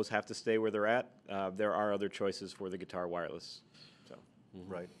those, and those have to stay where they're at, there are other choices for the guitar wireless. So.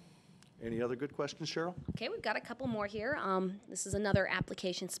 Right. Any other good questions, Cheryl? Okay, we've got a couple more here. This is another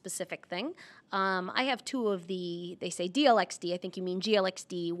application-specific thing. I have two of the, they say DLXD, I think you mean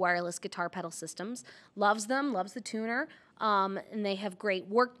GLXD wireless guitar pedal systems. Loves them, loves the tuner, and they have great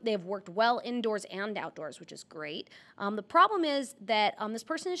work. They have worked well indoors and outdoors, which is great. The problem is that this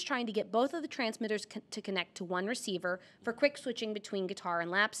person is trying to get both of the transmitters to connect to one receiver for quick switching between guitar and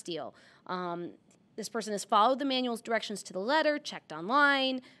lap steel. This person has followed the manual's directions to the letter, checked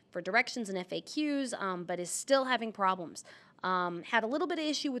online, for directions and FAQs, but is still having problems. Had a little bit of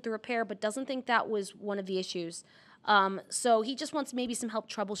issue with the repair, but doesn't think that was one of the issues. So he just wants maybe some help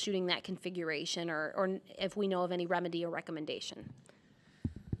troubleshooting that configuration, or if we know of any remedy or recommendation.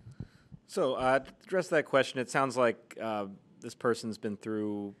 So to address that question, it sounds like this person's been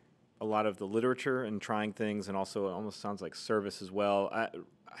through a lot of the literature and trying things, and also it almost sounds like service as well.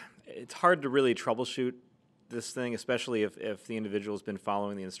 It's hard to really troubleshoot this thing, especially if the individual's been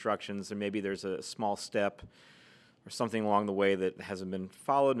following the instructions, and maybe there's a small step or something along the way that hasn't been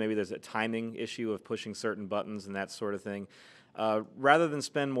followed. Maybe there's a timing issue of pushing certain buttons and that sort of thing. Rather than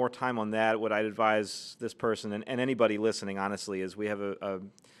spend more time on that, what I'd advise this person and anybody listening, honestly, is we have a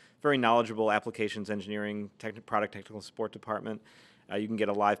very knowledgeable applications engineering product technical support department. You can get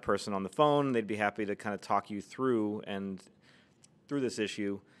a live person on the phone. They'd be happy to kind of talk you through this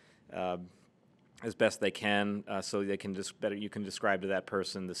issue as best they can, so they can you can describe to that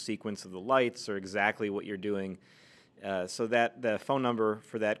person the sequence of the lights or exactly what you're doing. So that the phone number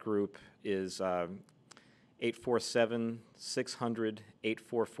for that group is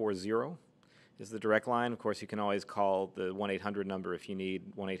 847-600-8440 is the direct line. Of course, you can always call the 1-800 number if you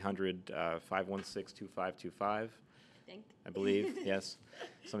need, 1-800-516-2525. I believe, yes.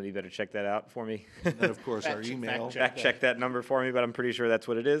 Somebody better check that out for me. And then, of course, our email. Fact check that number for me, but I'm pretty sure that's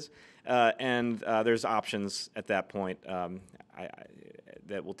what it is. And there's options at that point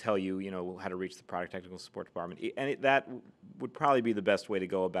that will tell you, how to reach the product technical support department. And that would probably be the best way to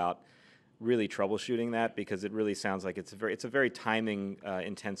go about really troubleshooting that, because it really sounds like it's a very timing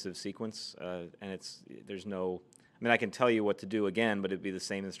intensive sequence, and there's no. I mean, I can tell you what to do again, but it'd be the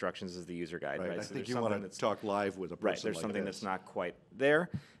same instructions as the user guide, right? I So think you want to talk live with a person. Right, there's like something this. that's not quite there,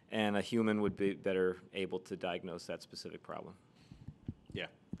 and a human would be better able to diagnose that specific problem. Yeah,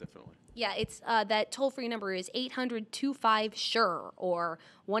 definitely. Yeah, it's that toll-free number is 800-25-SURE or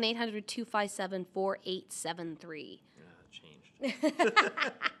 1-800-257-4873. Changed.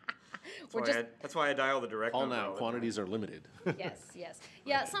 That's why I dial the direct Call number. now. Quantities are limited. Yes.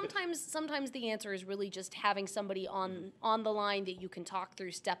 Yeah, sometimes the answer is really just having somebody on the line that you can talk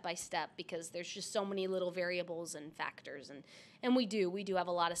through step by step, because there's just so many little variables and factors, and we do have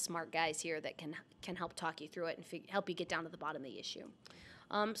a lot of smart guys here that can help talk you through it and help you get down to the bottom of the issue.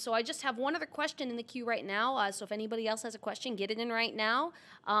 So I just have one other question in the queue right now. So if anybody else has a question, get it in right now.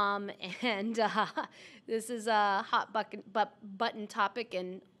 This is a hot button topic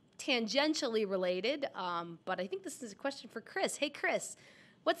and tangentially related, but I think this is a question for Chris. Hey, Chris,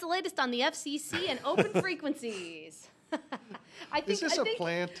 what's the latest on the FCC and open frequencies? Is this a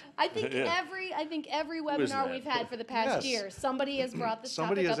plant? I think every webinar we've had for the past year, somebody has brought this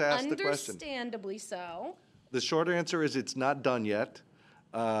Somebody topic has up, asked the question. understandably so. The short answer is it's not done yet.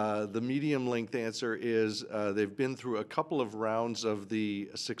 The medium length answer is they've been through a couple of rounds of the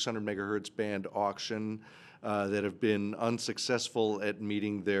 600 megahertz band auction that have been unsuccessful at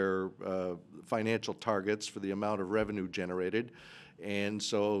meeting their financial targets for the amount of revenue generated. And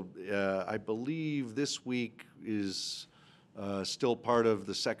so I believe this week is still part of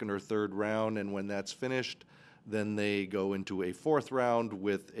the second or third round, and when that's finished, then they go into a fourth round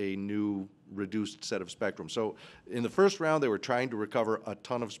with a new reduced set of spectrum. So in the first round, they were trying to recover a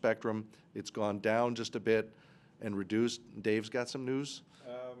ton of spectrum. It's gone down just a bit and reduced. Dave's got some news?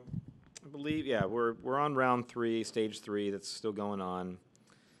 I believe, yeah, we're on round 3, stage 3. That's still going on.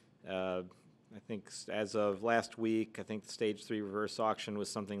 I think as of last week, I think the stage 3 reverse auction was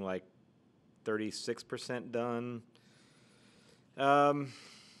something like 36% done.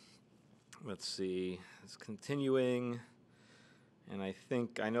 Let's see, it's continuing, and I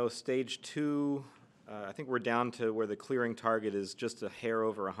know stage 2. I think we're down to where the clearing target is just a hair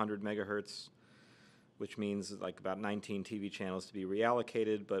over 100 megahertz. Which means like about 19 TV channels to be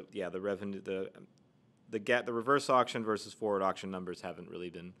reallocated. But yeah, the revenue, the reverse auction versus forward auction numbers haven't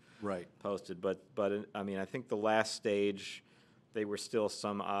really been posted. But I mean, I think the last stage, they were still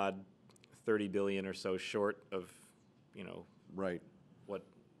some odd 30 billion or so short of,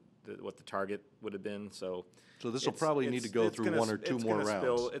 what the target would have been. So this will probably need to go through one or two more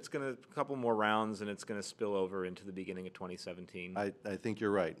rounds. It's going to a couple more rounds, and it's going to spill over into the beginning of 2017. I think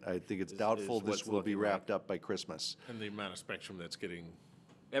you're right. I think it's doubtful this will be wrapped up by Christmas. And the amount of spectrum that's getting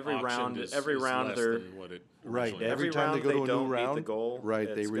every round less they're than what it originally Every time they go to a new round, meet the goal,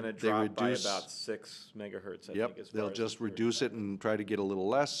 they going to drop by reduce about 6 megahertz. I Yep, think, they'll just reduce it and try to get a little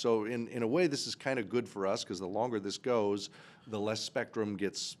less. So in a way, this is kind of good for us, because the longer this goes, the less spectrum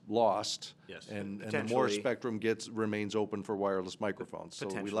gets lost, Yes. and the more spectrum remains open for wireless microphones. So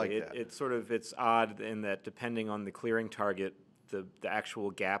we like that. It's odd in that depending on the clearing target, the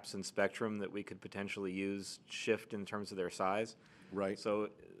actual gaps in spectrum that we could potentially use shift in terms of their size. Right. So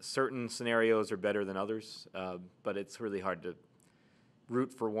certain scenarios are better than others, but it's really hard to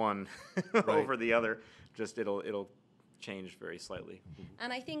root for one over the other. Just it'll change very slightly.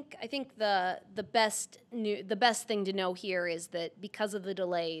 And I think the best thing to know here is that because of the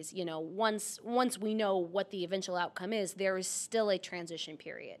delays, once we know what the eventual outcome is, there is still a transition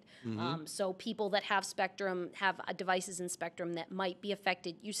period. So people that have spectrum, have devices in spectrum that might be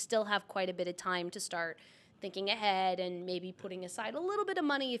affected, you still have quite a bit of time to start thinking ahead and maybe putting aside a little bit of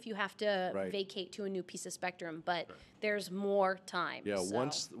money if you have to vacate to a new piece of spectrum. But there's more time. Yeah,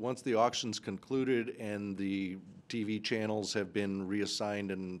 so. once the auction's concluded and the TV channels have been reassigned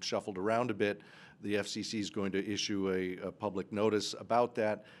and shuffled around a bit, the FCC is going to issue a public notice about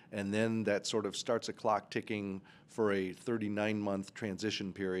that, and then that sort of starts a clock ticking for a 39-month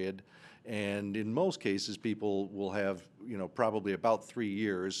transition period. And in most cases, people will have, probably about 3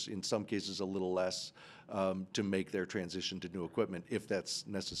 years, in some cases a little less, to make their transition to new equipment, if that's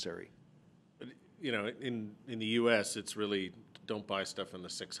necessary. In the U.S., it's really don't buy stuff in the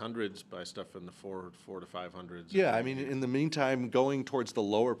 600s, buy stuff in the 4 to 500s. Yeah, I mean, in the meantime, going towards the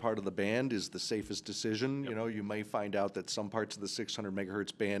lower part of the band is the safest decision. You may find out that some parts of the 600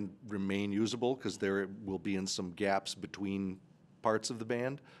 megahertz band remain usable because there will be in some gaps between parts of the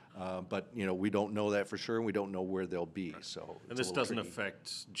band. But we don't know that for sure, and we don't know where they'll be. So, and this doesn't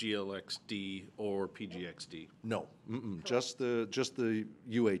affect GLXD or PGXD. No, just the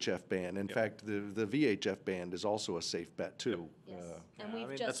UHF band. In fact, the VHF band is also a safe bet too. Yes.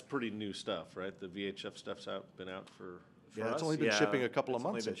 And that's pretty new stuff, right? The VHF stuff's been out for. Yeah, it's only been shipping a couple of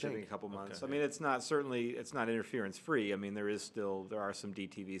months. It's only been shipping a couple months. Okay. I mean, it's not interference free. I mean, there are some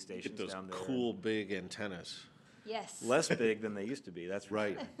DTV stations down there. Cool big antennas. Yes. Less big than they used to be. That's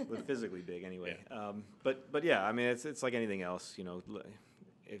right. Physically big, anyway. Yeah. But yeah, I mean, it's like anything else.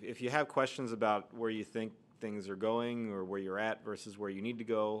 If you have questions about where you think things are going or where you're at versus where you need to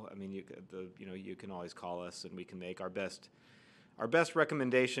go, I mean, you can always call us and we can make our best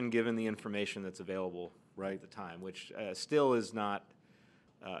recommendation given the information that's available at the time, which still is not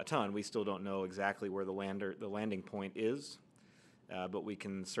a ton. We still don't know exactly where the landing point is, but we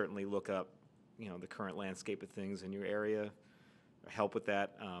can certainly look up the current landscape of things in your area, help with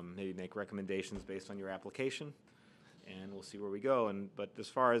that, maybe make recommendations based on your application, and we'll see where we go. But as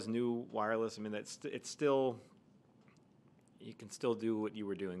far as new wireless, I mean, it's still, you can still do what you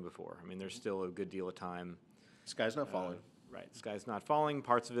were doing before. I mean, there's still a good deal of time. Sky's not falling. Right, sky's not falling.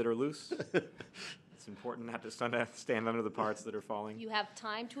 Parts of it are loose. It's important not to stand under the parts that are falling. You have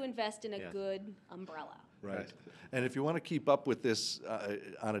time to invest in a good umbrella. Right. And if you want to keep up with this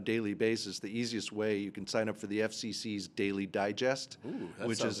on a daily basis, the easiest way, you can sign up for the FCC's Daily Digest. Ooh,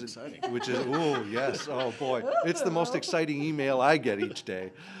 that sounds exciting. Yes, oh boy. It's the most exciting email I get each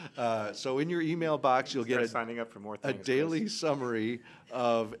day. So in your email box, you'll get signing up for more things, a daily summary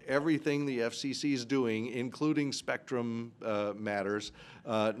of everything the FCC is doing, including spectrum matters,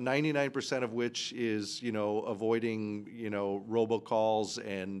 99% of which is, avoiding, robocalls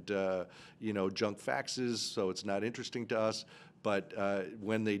and, junk faxes, so it's not interesting to us. But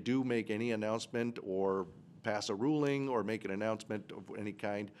when they do make any announcement or pass a ruling or make an announcement of any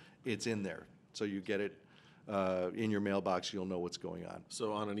kind, it's in there. So you get it in your mailbox, you'll know what's going on.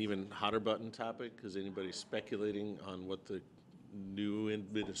 So on an even hotter button topic, is anybody speculating on what the new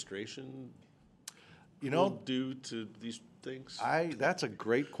administration will do to these things? That's a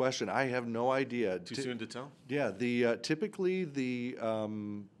great question. I have no idea. Too soon to tell? Yeah, typically the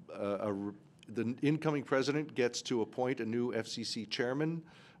incoming president gets to appoint a new FCC chairman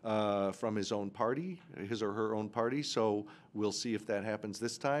from his own party, his or her own party. So we'll see if that happens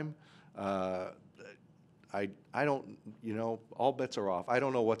this time. I don't, all bets are off. I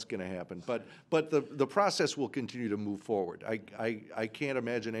don't know what's going to happen, but the process will continue to move forward. I can't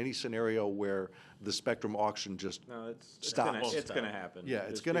imagine any scenario where the spectrum auction just stops. It's going to happen. Yeah,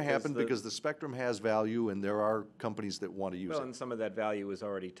 it's going to happen because the spectrum has value, and there are companies that want to use it. Well, and some of that value is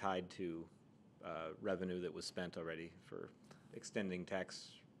already tied to revenue that was spent already for extending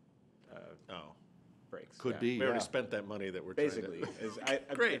tax breaks. Could be. We already spent that money that we're basically.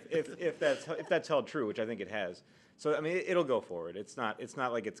 Great. If that's held true, which I think it has. So I mean, it'll go forward. It's not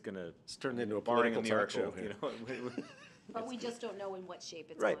like it's going to. It's turned into a barring political a miracle. Show, But we just don't know in what shape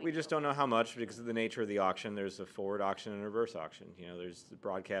it's right. going. We just don't know how much because of the nature of the auction. There's a forward auction and a reverse auction. There's the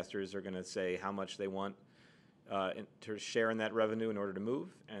broadcasters are going to say how much they want to share in that revenue in order to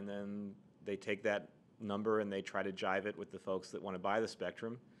move, and then they take that number and they try to jive it with the folks that want to buy the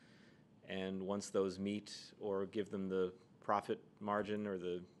spectrum. And once those meet or give them the profit margin or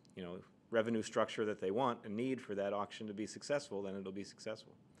the revenue structure that they want and need for that auction to be successful, then it'll be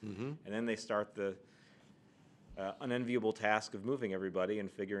successful. Mm-hmm. And then they start the unenviable task of moving everybody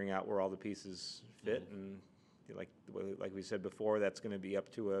and figuring out where all the pieces fit. And like we said before, that's going to be up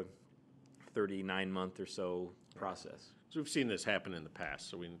to a 39-month or so process. So we've seen this happen in the past,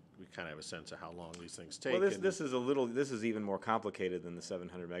 so we kind of have a sense of how long these things take. Well, this is even more complicated than the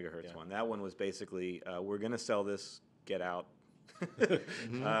 700 megahertz one. That one was basically we're going to sell this, get out.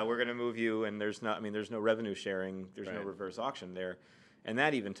 We're going to move you, and there's no revenue sharing, there's no reverse auction there, and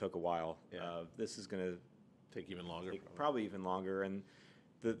that even took a while. This is going to take even longer, probably even longer. And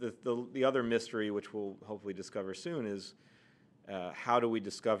the other mystery, which we'll hopefully discover soon, is how do we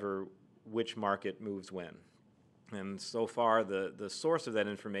discover which market moves when? And so far, the source of that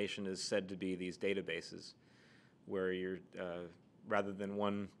information is said to be these databases, where you're rather than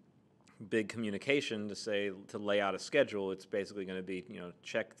one big communication to lay out a schedule, it's basically going to be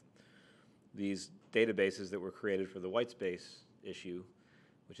check these databases that were created for the white space issue,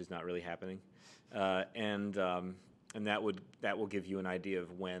 which is not really happening, and that will give you an idea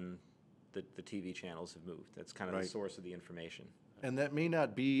of when the TV channels have moved. That's kind of the source of the information. And that may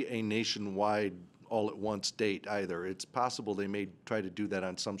not be a nationwide all-at-once date either. It's possible they may try to do that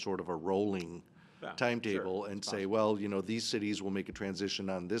on some sort of a rolling timetable and say, well, these cities will make a transition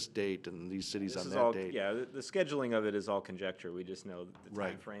on this date and these cities on that date. Yeah, the scheduling of it is all conjecture. We just know the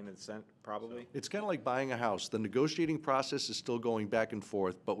time frame is sent, probably. It's kind of like buying a house. The negotiating process is still going back and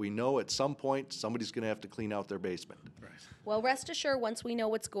forth, but we know at some point somebody's going to have to clean out their basement. Right. Well, rest assured, once we know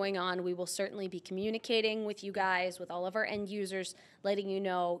what's going on, we will certainly be communicating with you guys, with all of our end users, letting you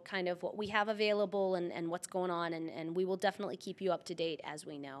know kind of what we have available and what's going on, and we will definitely keep you up to date as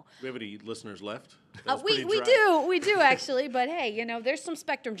we know. Do we have any listeners left? We do actually, but hey, there's some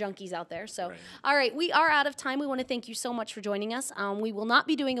Spectrum junkies out there. So, all right, we are out of time. We want to thank you so much for joining us. We will not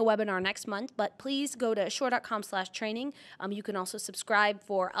be doing a webinar next month, but please go to shure.com/training. You can also subscribe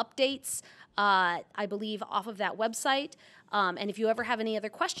for updates, I believe, off of that website. And if you ever have any other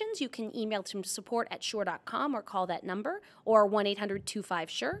questions, you can email to support@shure.com or call that number or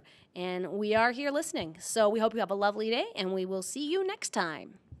 1-800-25-SHURE. And we are here listening. So we hope you have a lovely day, and we will see you next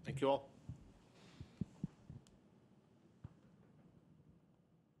time. Thank you all.